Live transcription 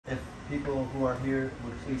people who are here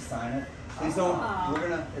would please sign it. Please don't.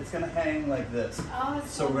 It's gonna hang like this.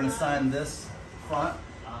 So we're gonna sign this front.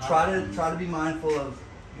 Try to be mindful of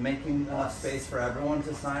making enough space for everyone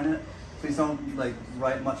to sign it. Please don't like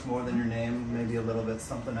write much more than your name. Maybe a little bit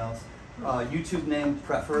something else. YouTube name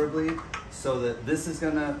preferably, so that this is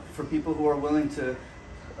gonna, for people who are willing to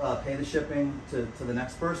pay the shipping to the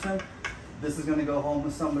next person, this is gonna go home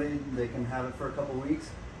with somebody. They can have it for a couple weeks,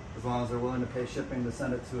 as long as they're willing to pay shipping to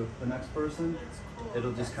send it to the next person.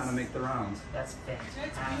 It'll just kind of make the rounds. That's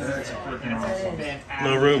fantastic.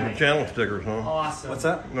 No room for channel stickers, huh? Awesome. What's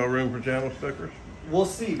that? No room for channel stickers? We'll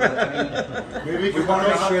see, but I mean, maybe we want to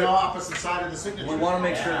make sure the opposite side of the signature. We want to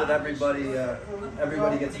make sure that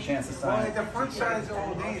everybody gets a chance to sign it. The front side is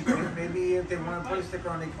all these. Maybe if they want to put a sticker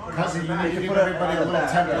on, they can put it on the You back. can give everybody a little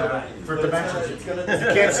template for dimensions.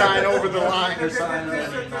 You can't sign over the line. Just so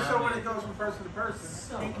when it goes from person to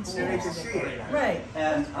person, they can see it. Right.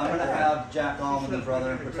 And I'm going to have Jack Allman, the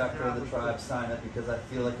brother and protector of the tribe, sign it because I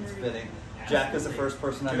feel like it's fitting. Jack is the first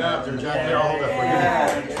person I met in the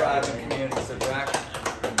tribe and community. So Jack,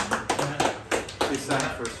 please sign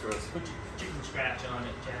it first for us. Put your chicken scratch on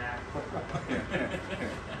it, Jack.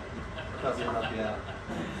 Cousin will help you out.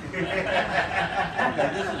 Okay,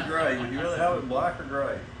 this is gray. Would you rather have it black or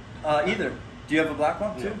gray? Either. Do you have a black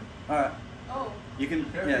one too? Yeah. All right. Oh. You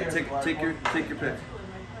can. Yeah. Take your pick.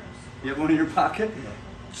 You have one in your pocket.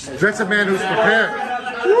 That's a man who's prepared.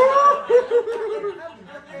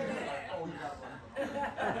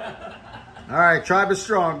 All right, tribe is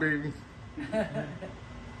strong, baby. Yeah,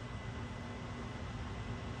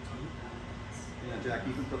 Jack,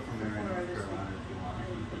 you can put from there in North Carolina if you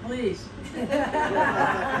want. Please.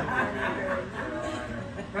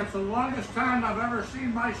 That's the longest time I've ever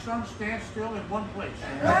seen my son stand still in one place.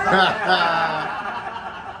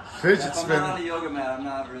 Fidget If I'm not on a spinner. yoga mat, I'm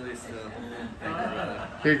not really still.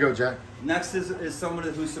 Here you go, Jack. Next is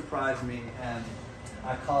somebody who surprised me, and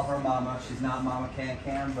I call her Mama. She's not Mama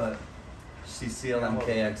Can, but she's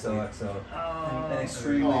CLMKXOXO. An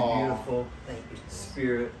extremely beautiful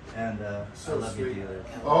spirit, and I love you dearly.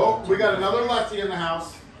 Oh, we got another lefty in the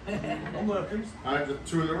house. I'm lefties. All right, the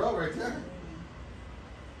 2 in a row right there.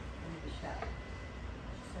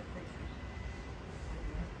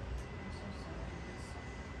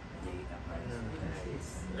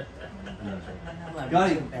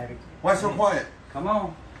 Gunny, Why so quiet? come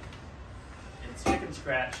on. It's chicken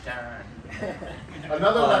scratch time.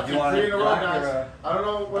 Another lefty, do you want 3 in a it row, black guys. or, I don't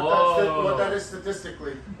know what that is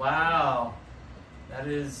statistically. Wow. That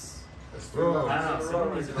is. Wow. Some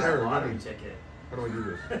of these are like a lottery ticket. How do I do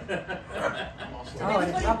this? Oh, and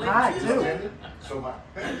it's up high too. So much.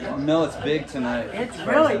 No, it's big tonight. It's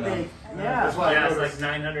really big. That's Yeah. why I Yeah, it's noticed.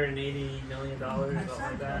 like $980 million, something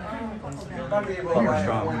like that. You're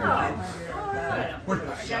strong.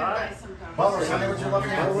 Butler, sign it with your left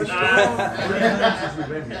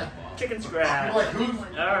hand. Chicken scratch. Like, who's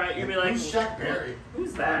Alright, you'll be like, Shaq Berry?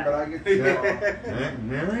 who's that?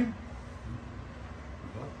 Mary?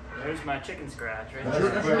 There's my chicken scratch right That's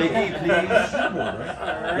there. good. Big E, please.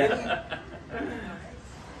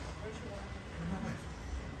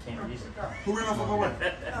 Can't read it. Who ran off on my way?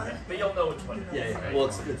 But you'll know which one it is. Yeah, right? well,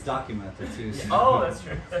 it's documented too. So. Oh, that's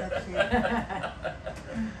true.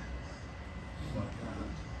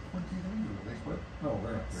 No,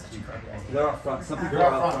 we're not. They're up front. Some people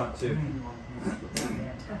are up front too.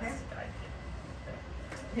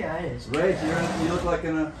 Yeah, it is. Ray, you look like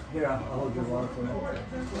in a. Here, I'll hold your water for you.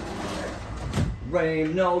 Ray,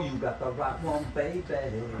 no, you got the right one, baby.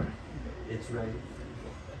 It's Ray.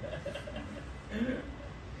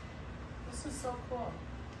 This is so cool.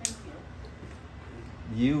 Thank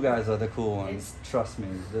you. You guys are the cool ones. Trust me.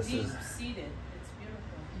 This Deep is seated. It's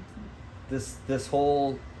beautiful. this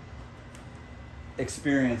whole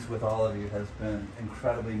experience with all of you has been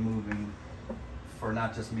incredibly moving for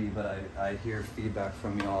not just me, but I hear feedback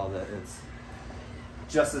from you all that it's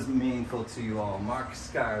just as meaningful to you all. Mark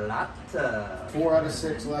Scarlatta. 4 out of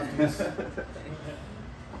 6 lefties.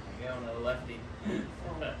 You're on a lefty.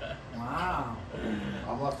 Wow.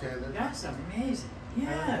 I'm left-handed. That's amazing.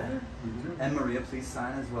 Yeah. And Maria, please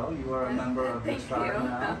sign as well. You are a member of the Thank tribe you.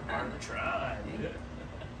 now. On the tribe.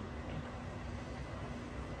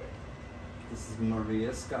 This is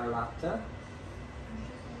Maria Scarlatta.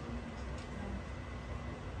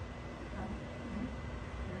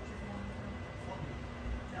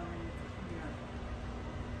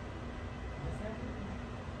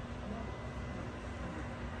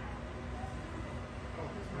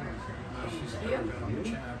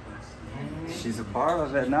 She's a part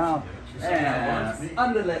of it now. And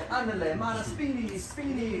underlay, mana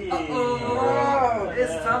speedy. Uh-oh,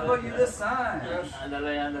 it's time for you to sign.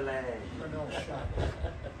 Underlay.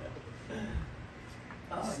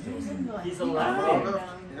 He's a Oh, lefty.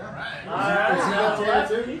 yeah. Alright,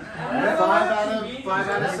 lefty. 5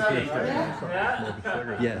 out of 7,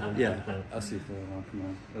 right? Yeah. I'll see if they'll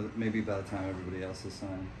come on. Maybe by the time everybody else is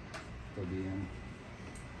signed, they'll be in.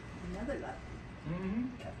 Another left.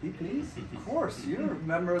 Kathy, please. Of course, you're a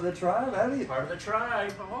member of the tribe, Abby. Part of the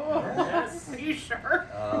tribe. Oh, yes. Are you sure?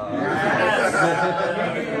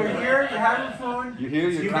 You're here, you're having fun. You're here,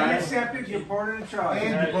 you're You've been kind. accepted, you're part of the tribe.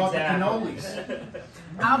 And you brought the cannolis.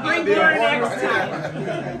 I'll bring dinner next time.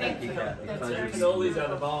 Thank you, Kathy. Cannolis are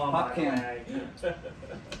the bomb. Pop can.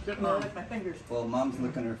 With my fingers. Well, Mom's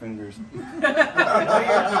licking her fingers. Put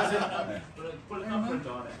a thumbprint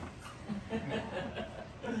on it.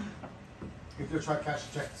 If they're trying to cash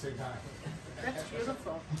a check at the same time. That's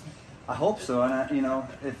beautiful. I hope so, and you know,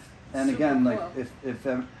 if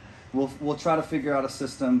we'll try to figure out a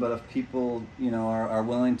system, but if people, you know, are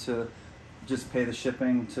willing to just pay the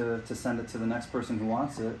shipping to send it to the next person who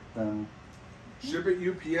wants it, then Ship it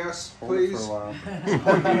UPS, hold it for please. a while.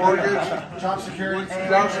 Support the mortgage. Job security.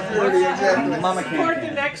 Job security, exactly. Mama Support the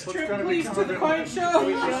can't. next trip, please, to the coin show.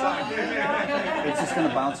 It's just gonna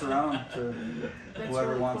bounce around to whoever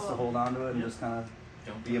really wants to cool. hold on to it and just kind of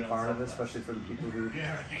be a part of it, especially for the people who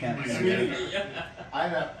can't be Sweetie, here. I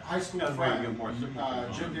had a high school friend,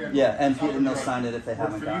 Jim Dan. Yeah, and they'll sign it if they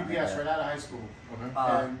haven't for gotten it UPS yet. right out of high school.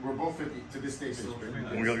 And we're both to this day still.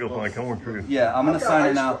 We gotta go find homework for you. Yeah, I'm gonna sign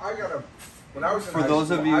it now. I got a. When I was in For high those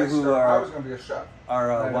school, of you who I are- was going to be a chef.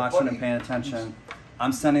 Are watching and paying attention,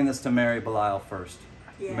 I'm sending this to Mary Belisle first.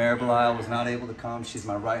 Yeah. Mary Belisle was not able to come. She's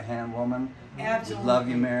my right-hand woman. We Absolutely. love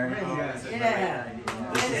you, Mary. Yeah.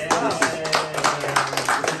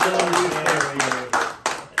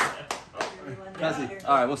 Cassie,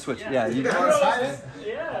 all right, we'll switch. Yeah, you. You want to sign it?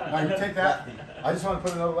 Yeah. Now you take that. I just want to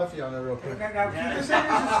put another lefty on there real quick. Now, keep this in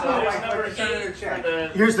as a school, like, Number like, send it a 8 check. for the.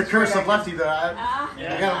 Here's the curse of lefty that I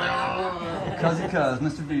Yeah. Cuzzy Cuz,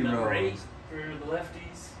 Mr. V Number 8 Rose. for the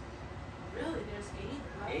lefties. Really, there's 8?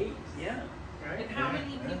 8, yeah. Right. And how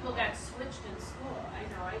many people got switched in school? I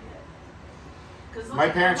know I did. 'Cause look My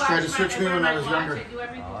at parents my tried to watch, switch me when I was watch, younger. I do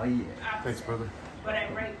everything Oh, yeah. opposite. Thanks, brother. But I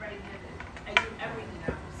write right-handed. I do everything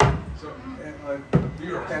opposite. So, you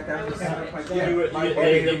were at that.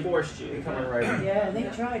 They forced you. Becoming right. Yeah, they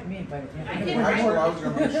tried me, but I In did high school, I right. was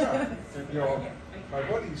going to be a chef. You know, my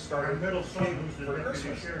buddy started middle school for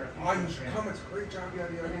Christmas. Oh, you should come. It's a great job.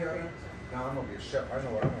 Yada yada yada. Now I'm gonna be a chef. I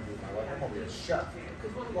know what I'm gonna do with my life. I'm gonna be a chef.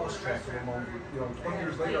 Lost track of them. You know, 20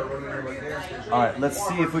 years later, I run there like gas. All right, let's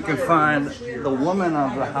see if we can find the woman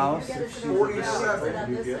of the house. If she's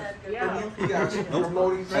 47. Yes, promoting Hold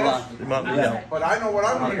on. things. Yeah. But I know what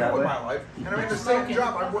I'm gonna that do with way. my life, and I'm in the same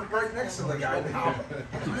job. I work right next to the guy now.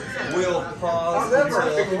 We'll pause I'm never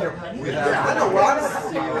until thinking you're. we Yeah, I have. know what I'm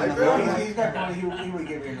gonna do. He's got money, he would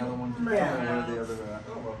give me another one. What are the other?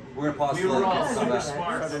 We're gonna pause for a little bit. Come back.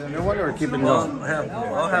 No wonder we're keeping Well,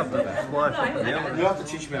 I'll have the squash. You have to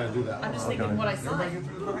teach me how to do that. I'm just thinking what I saw.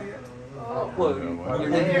 Well, your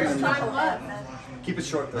name There's and time left. keep it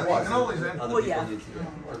short though. Well, I can always end. Other Well, people yeah. need to.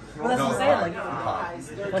 Well, that's what I'm saying, like, Pies,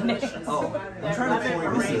 they're delicious. Oh, I'm trying to think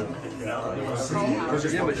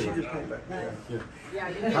yeah, but she just came back.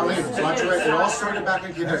 How many? Watch right. It all started back in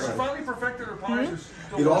She kindergarten. finally perfected her pies.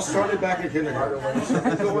 It all started back in kindergarten.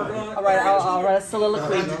 all right, I'll write a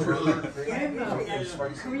soliloquy.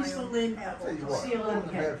 Teresa Lynn,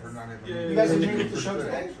 You guys enjoyed the show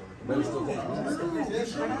today? in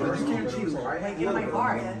my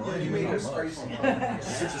heart. You made it spicy.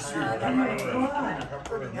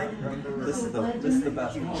 This is the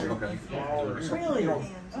best one. Okay. Really? Oh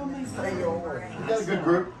my God. You got a good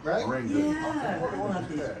group, right? Yeah. One of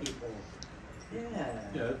these people. Yeah.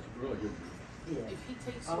 Yeah, it's really good. If he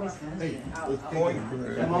takes Always one, has.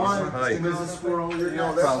 Come on, sing as a squirrel. You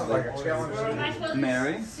know, that's Probably. like a challenge. am I supposed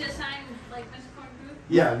Mary? to sign like Miss Corn Group?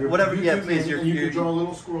 Yeah, whatever. Yeah, You please. can- Your, You can your, draw a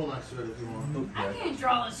little squirrel next to it if you want. I can't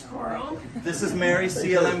draw a squirrel. this is Mary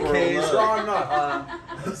CLMK's Draw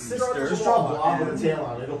enough. sister. Just draw a blob with a tail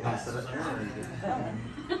on it. It'll pass it.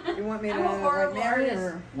 You want me to I'm a horrible Mary artist.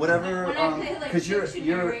 or? Whatever, When I play, like, because you're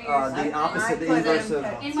dictionary or the something, opposite, the I put inverse in- of.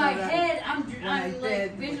 In my So that head, I'm I like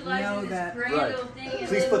did visualizing know this that- grand Right. old thing. and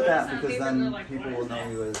Please then put when that it's on because paper, then they're like, people what will is know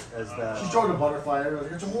that? you as She's that. drawing a butterfly. I was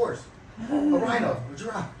like, it's a horse. A rhino. A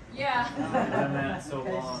giraffe. Yeah. I've done that so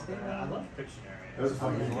long. I love Pictionary. That was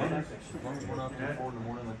fun. We're not till 4 in the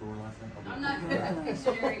morning like we were last night. I'm not good at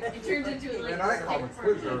Pictionary. It turns into like And I a called a stick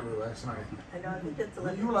quiz for me. earlier last night. I know, I think it's a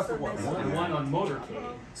You left at what, And one on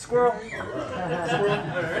motorcade. Squirrel.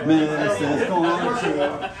 Mrs.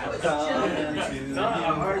 Corntrue, coming to Not a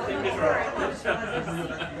hard thing to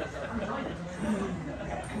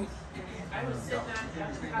I was sitting on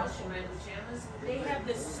the couch in my pajamas. They have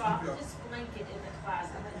the softest blanket in the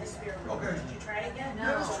closet in the spare room. Okay. Did you try it again? No.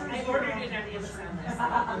 I ordered it on Amazon.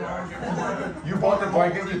 You bought the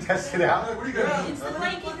blanket, you tested it out? It's the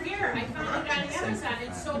blanket here. I found it on Amazon.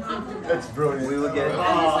 It's so comfortable. That's brilliant. We will get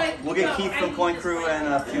we'll get Keith from Coin Crew and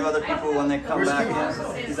a few other people when they come Where's back Keith?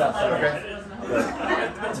 in. He's outside. Okay.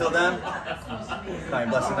 But until then, kind of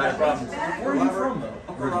blessing, not a problem. Where are you from though?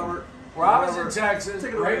 Uncle Robert. Robin's in Texas,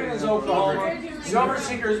 Reagan's Oklahoma, Silver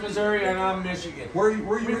Seekers, Missouri, and I'm Michigan. Where are you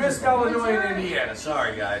We originally missed from? Illinois and Indiana.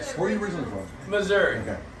 Sorry, guys. Where are you originally from? Missouri.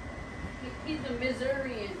 Okay. He's a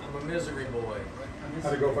Missourian. I'm a misery boy.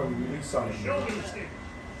 How'd it go from you son? Show me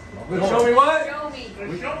what? Show me.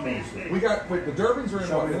 Show me. We got, wait, the Durbins are in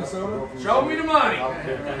what, Minnesota? Show me the money.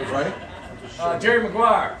 Right? Jerry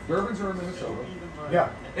Maguire. Durbins are in Minnesota. Yeah.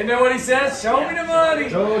 Isn't that what he says? Show me the money.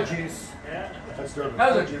 Oh, jeez. That's Durbin.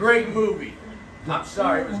 That was a great movie. I'm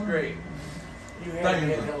sorry, it was great. You had Thank to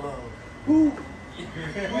you. get hello. Did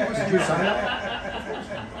you sign it?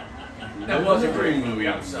 That was a great movie.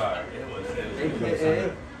 I'm sorry. It was.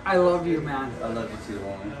 I love you, man. I love you too,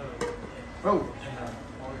 woman. Oh.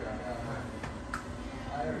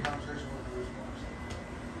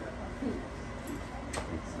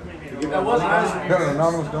 That wasn't nice of you. Got an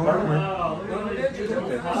anonymous donor? No, did you? See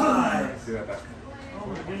that back.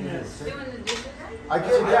 Doing the digital? I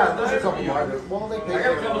did, yeah, there's a couple more. Well, they paid. I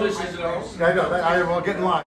got a couple issues at home. I know, I will get in line.